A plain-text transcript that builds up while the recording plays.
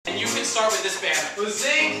start with this banner.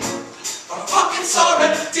 Zing! Our pockets are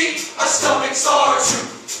empty, our stomachs are too.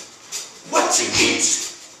 What to eat?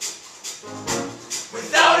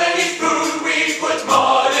 Without any food, we put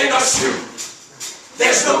mud in our stew.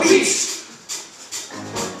 There's no meat.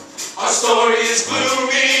 Our story is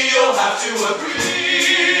gloomy, you'll have to agree.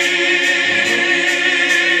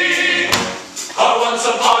 Our once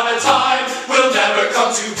upon a time will never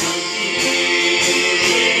come to be.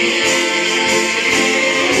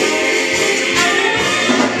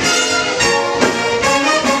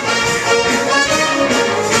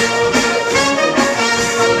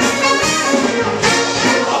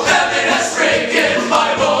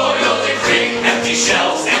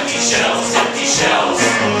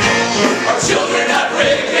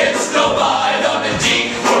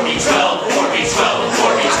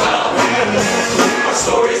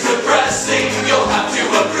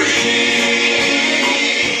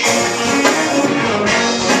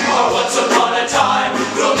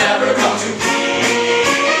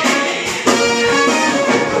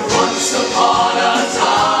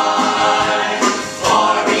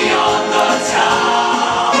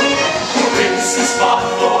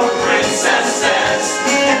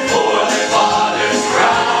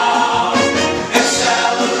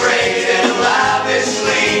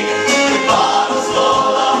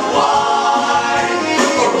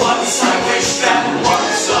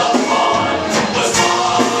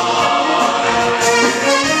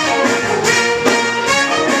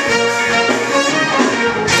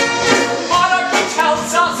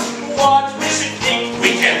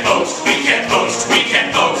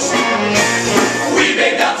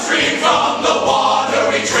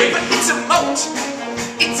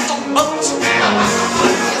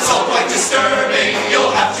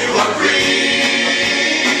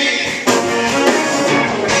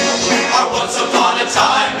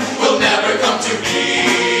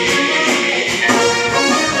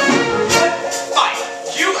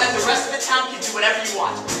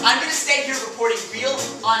 I'm going to stay here reporting real,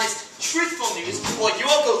 honest, truthful news while you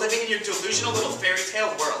all go living in your delusional little fairy tale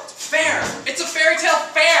world. Fair! It's a fairy tale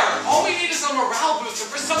fair!